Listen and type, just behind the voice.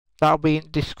That'll be in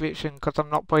description because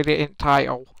I'm not putting it in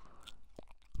title.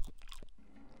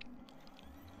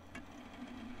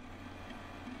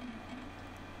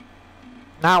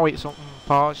 Now it's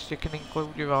unpaused, you can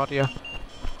include your audio.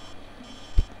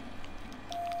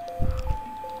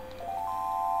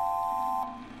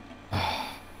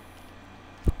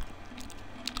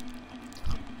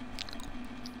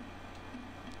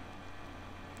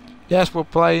 Yes, we're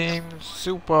playing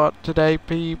Superhot today,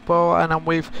 people, and I'm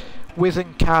with Wiz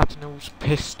and Carton, who's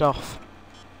pissed off.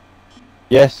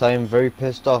 Yes, I am very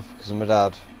pissed off because I'm a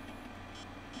dad.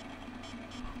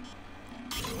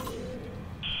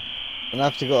 And I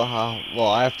have to go at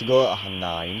I have to go at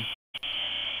 9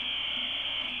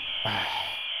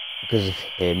 because of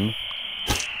him.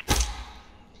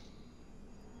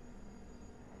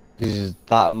 He's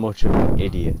that much of an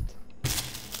idiot.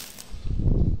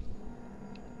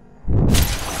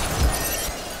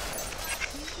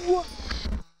 What?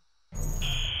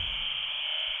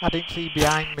 I didn't see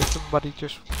behind me, somebody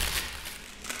just...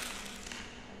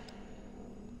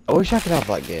 I wish I could have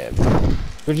that game.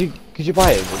 Could you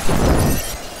buy it?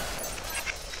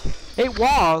 It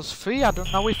was free, I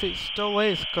don't know if it still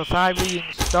is, because I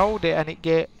reinstalled it and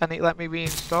it let me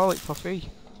reinstall it for free.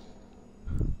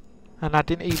 And I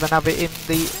didn't even have it in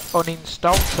the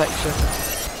uninstalled section.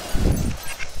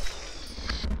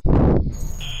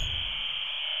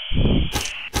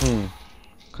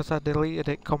 Because I deleted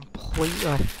it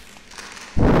completely.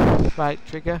 Right,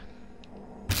 trigger.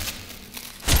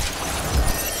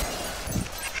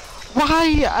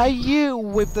 Why are you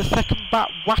with the second bat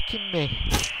whacking me?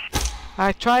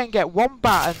 I try and get one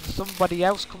bat and somebody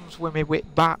else comes with me with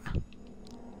bat.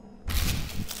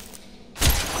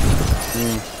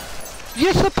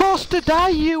 You're supposed to die,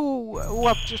 you who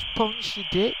have just punched your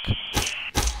dick.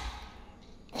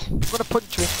 I'm gonna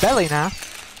punch you in the belly now.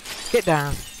 Get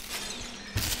down.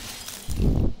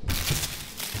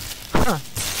 Huh.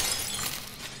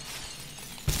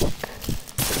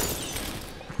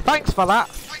 Thanks for that.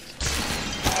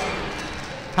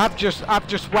 I've just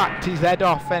whacked his head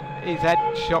off and his head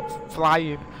shot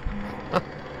flying.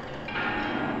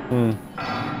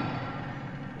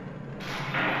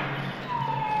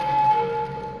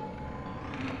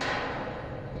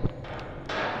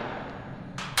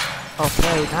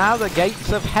 Okay, now the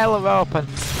gates of hell are open.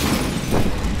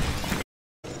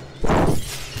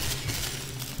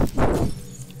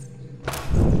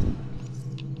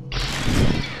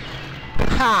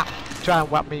 Ha! Try and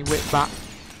whack me with that.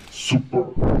 Super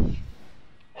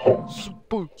hot.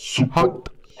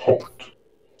 Super hot.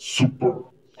 Super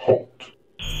hot.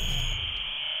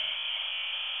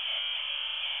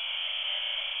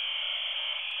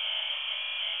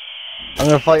 I'm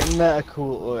gonna fight Meta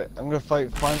Cooler. I'm gonna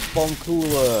fight Transform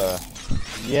Cooler.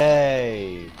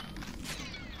 Yay!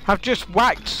 I've just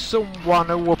whacked someone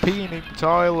who was peeing in the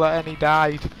toilet and he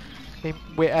died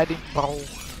with head in bowl.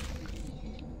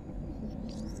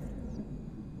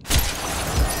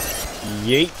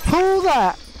 Yeet. Who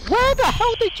that? Where the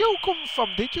hell did you come from?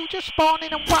 Did you just spawn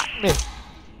in and whack me?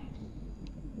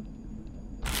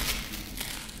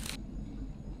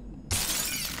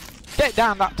 Get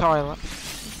down that toilet.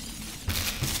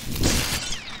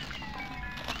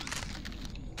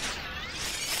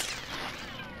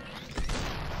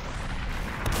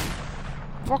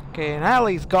 Fucking hell,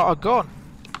 he's got a gun.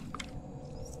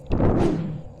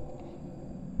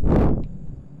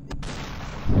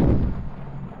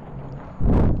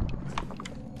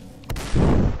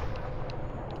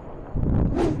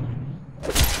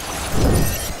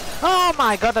 Oh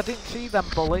my god, I didn't see them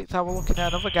bullets. I was looking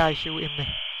at another guy shooting me.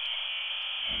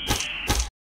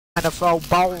 And I throw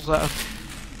balls at him.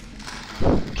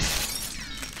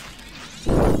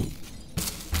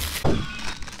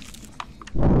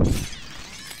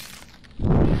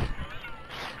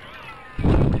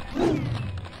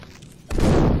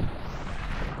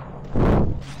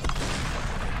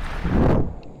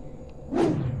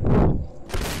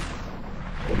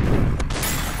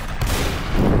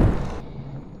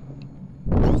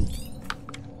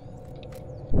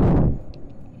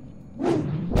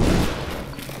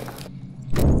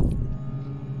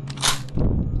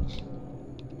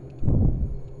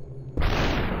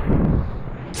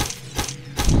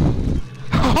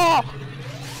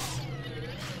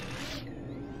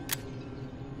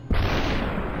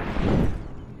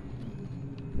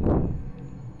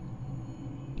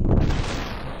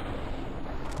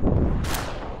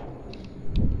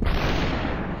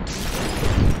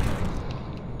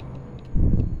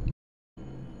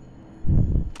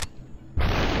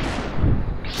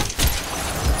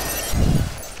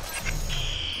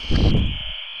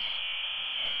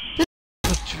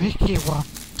 Tricky one.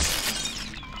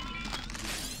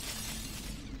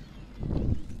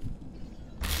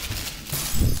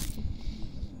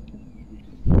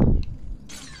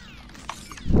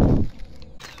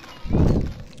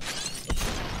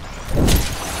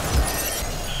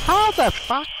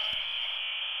 fuck?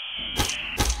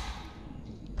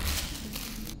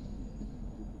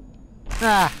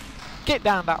 Ah, get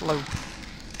down that loop.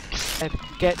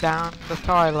 Get down the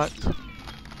toilet.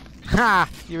 Ha!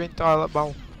 You're in toilet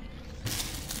bowl.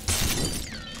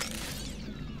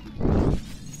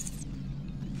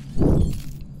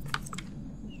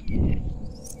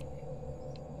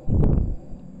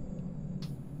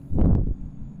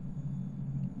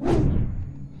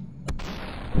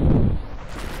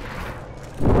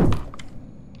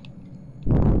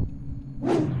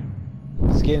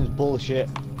 This game's bullshit.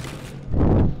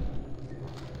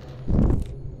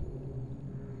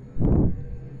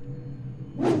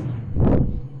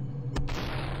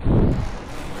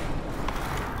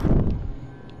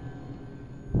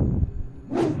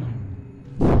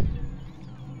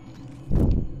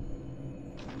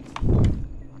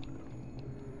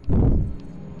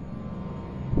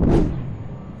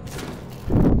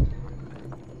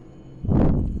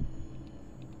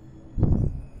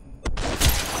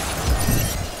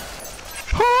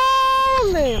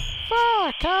 Holy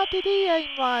fuck! How did he aim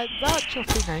like that,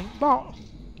 chuffing aimbot?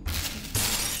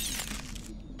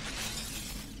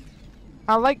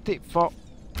 I liked it for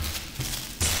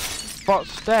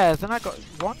stairs and I got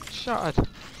one-shotted.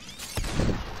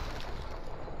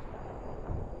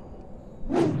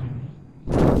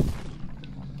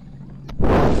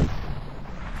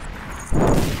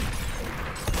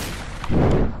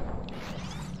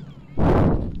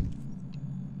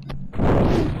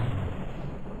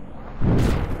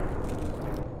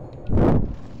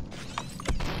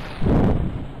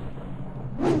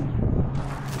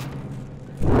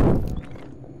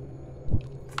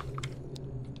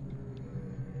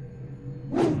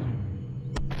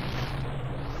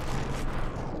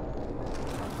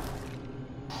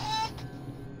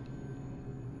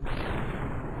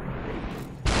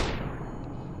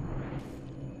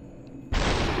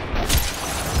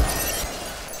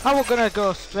 I was gonna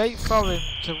go straight for him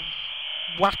to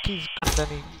whack his gun and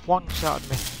he one-shotted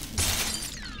me.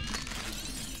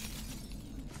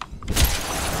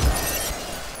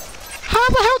 How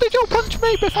the hell did you punch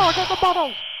me before I got the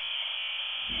bottle?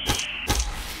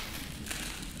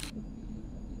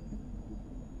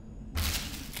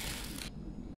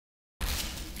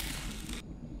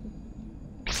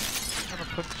 I'm gonna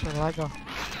punch your leg off.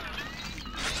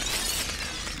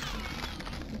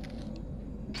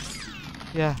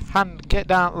 Yeah, hand, get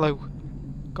down, Lou.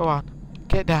 Go on,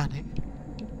 get down it.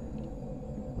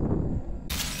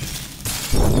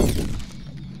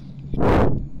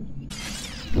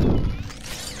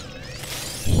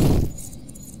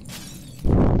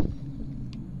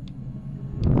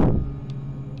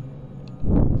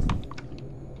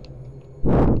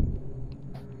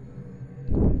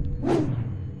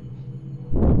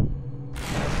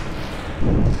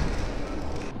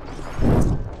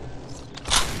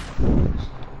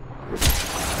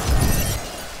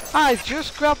 I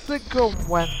just grabbed the gun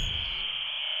when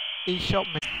he shot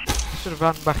me. I should have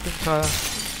ran back into her.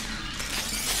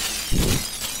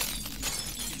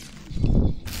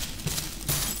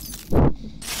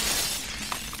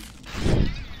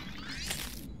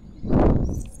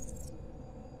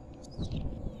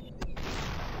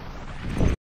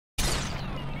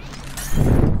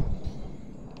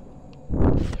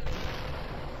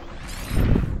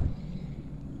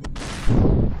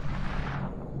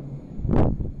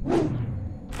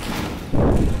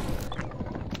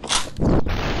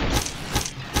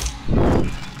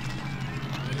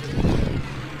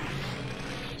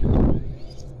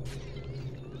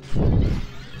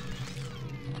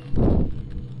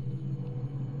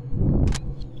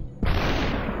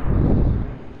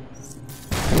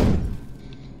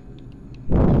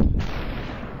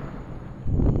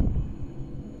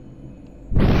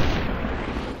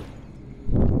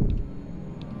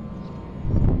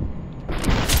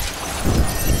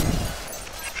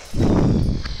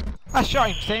 I shot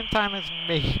him same time as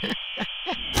me.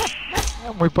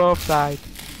 And we both died.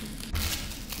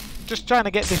 Just trying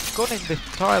to get this gun in this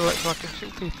toilet so I can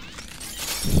shoot people.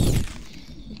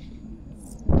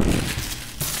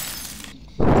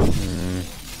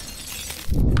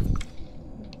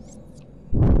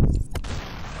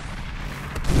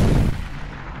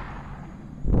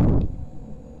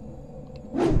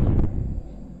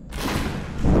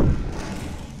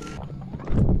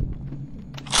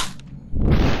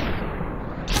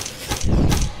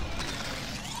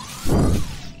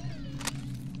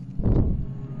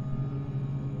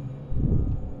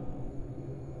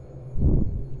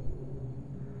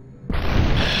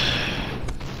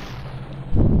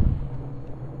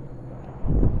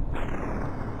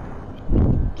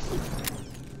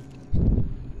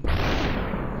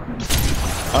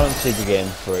 see the game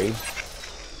free.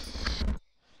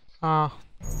 Oh.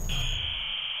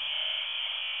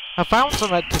 I found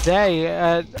some today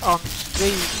on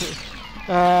Street,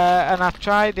 and I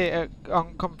tried it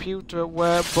on computer at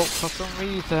work, but for some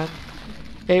reason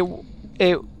it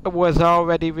was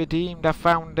already redeemed. I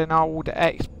found an old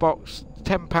Xbox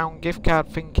 £10 gift card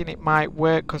thinking it might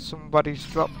work because somebody's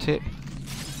dropped it.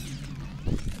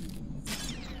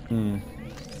 And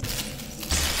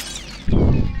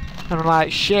I'm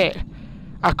like, shit,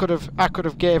 I could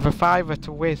have gave a fiver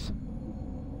to Wiz.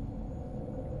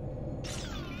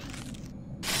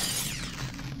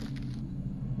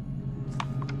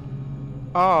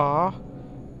 Or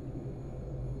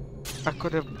I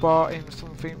could have bought him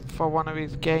something for one of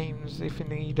his games if he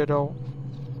needed all.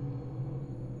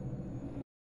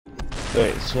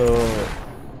 Wait, so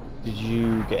did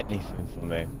you get anything from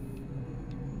me?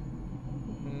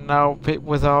 Nope, it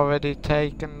was already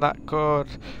taken, that code,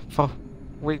 for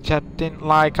which I didn't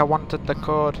like. I wanted the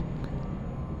code.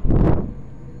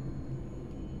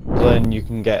 Then you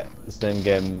can get the same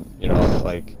game, you know,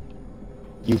 like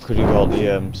you could have got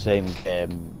the same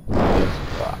game.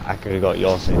 I could have got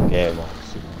your same game or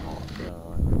Superhot. You know,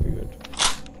 that could be good.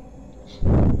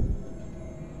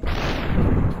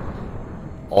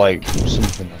 Or like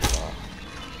something like that.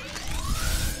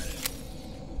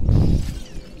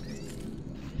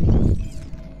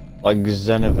 Like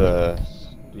Xenoverse,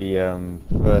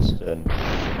 the first one.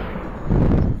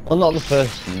 Well, not the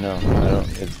first one, no. I don't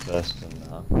think it's the first one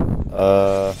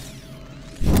now.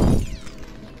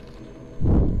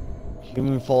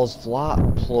 Human Falls Flat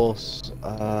plus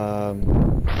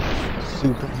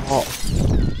Superhot,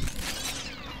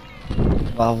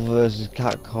 Marvel vs.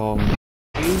 Capcom,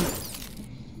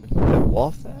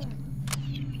 Warfare.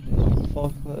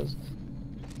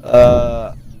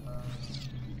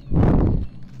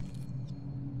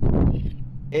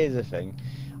 Here's the thing.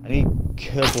 I need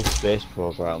Kerbal Space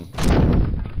Program,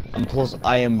 and plus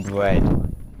I Am Bread,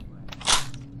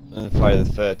 and Friday the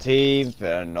 13th,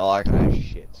 and all that kind of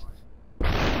shit.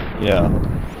 Yeah.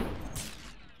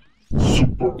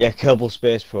 Yeah, Kerbal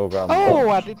Space Program. Oh,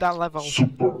 I did that level.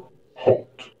 Superhot.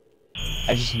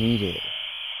 I just need it.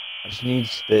 I just need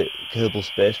Kerbal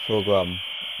Space Program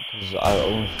because I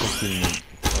only fucking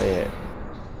play it.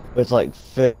 But it's like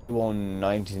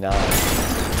 $31.99.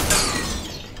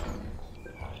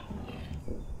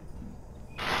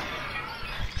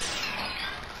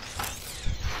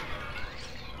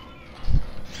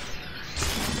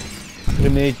 I could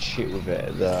have made shit with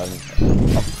it then.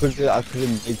 I could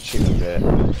have made shit with it.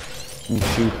 Some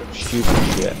stupid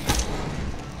shit.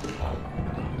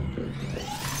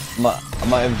 I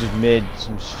might have just made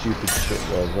some stupid shit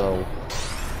there as well.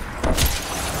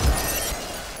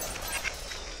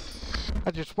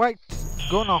 I just whacked the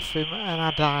gun off him and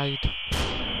I died.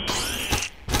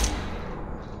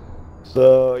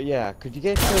 So yeah, could you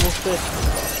get Kerbal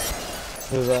Space?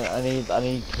 Because I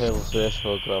need Kerbal Space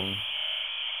Program.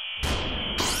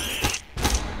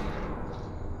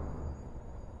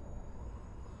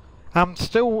 I'm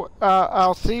still,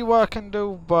 I'll see what I can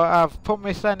do, but I've put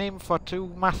my son in for 2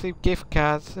 massive gift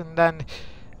cards, and then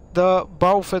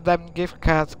both of them gift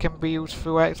cards can be used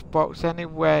through Xbox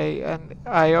anyway, and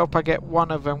I hope I get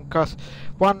one of them, because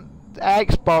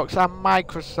Xbox and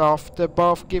Microsoft, they're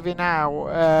both giving out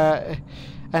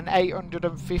an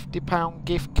 £850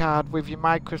 gift card with your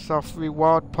Microsoft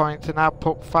reward points, and I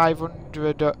put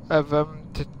 500 of them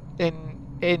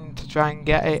in to try and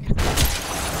get it.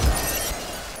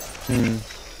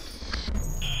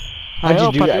 I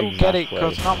hope I do get it,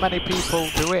 because not many people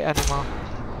do it anymore.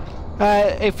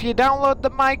 If you download the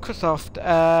Microsoft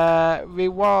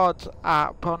rewards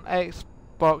app on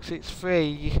Xbox, it's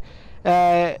free.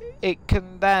 It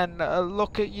can then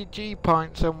look at your G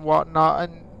points and whatnot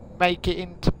and make it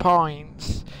into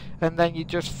points, and then you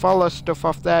just follow stuff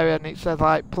off there, and it says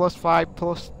like +5,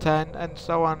 +10 and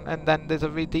so on, and then there's a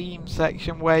redeem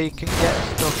section where you can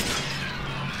get stuff.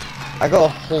 I got a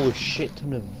whole shit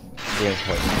ton of game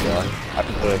points, yeah. I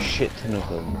got a shit ton of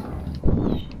them.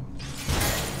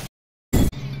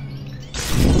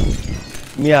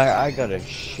 Yeah, I got a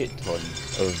shit ton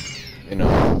of, you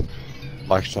know,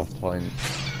 Microsoft points.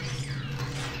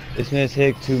 It's gonna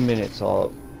take 2 minutes,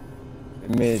 or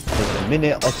it may take a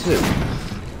minute or 2.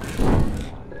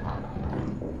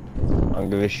 I don't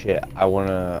give a shit. I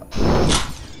wanna.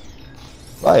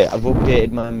 Right, I've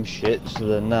updated my shit, so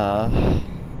then now.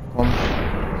 Come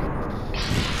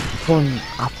on,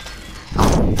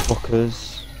 apple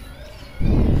fuckers.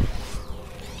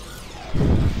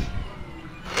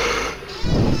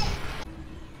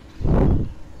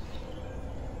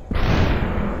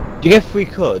 Do you get free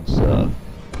codes, though?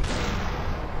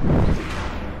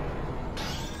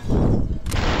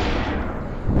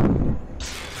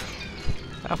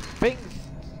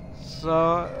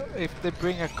 So if they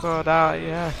bring a code out,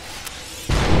 yeah.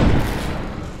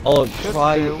 Oh, Should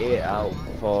try do. it out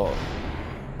for.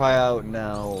 Try out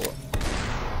now.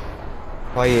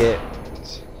 Try it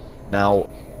now.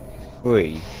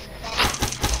 Free.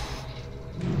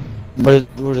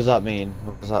 What does that mean?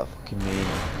 What does that fucking mean?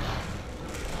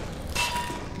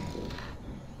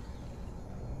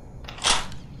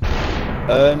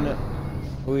 Earn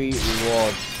free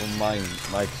rewards from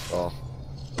Microsoft.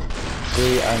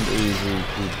 Free and easy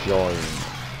to join.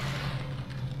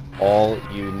 All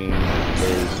you need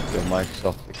is your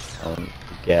Microsoft account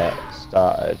to get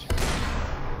started.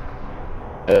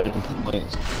 Earn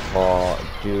points for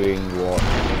doing what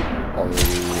you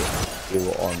already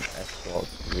do on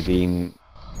Xbox. Redeem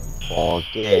for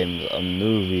games and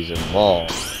movies and more.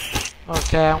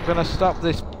 Okay, I'm gonna stop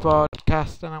this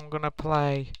broadcast and I'm gonna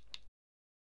play.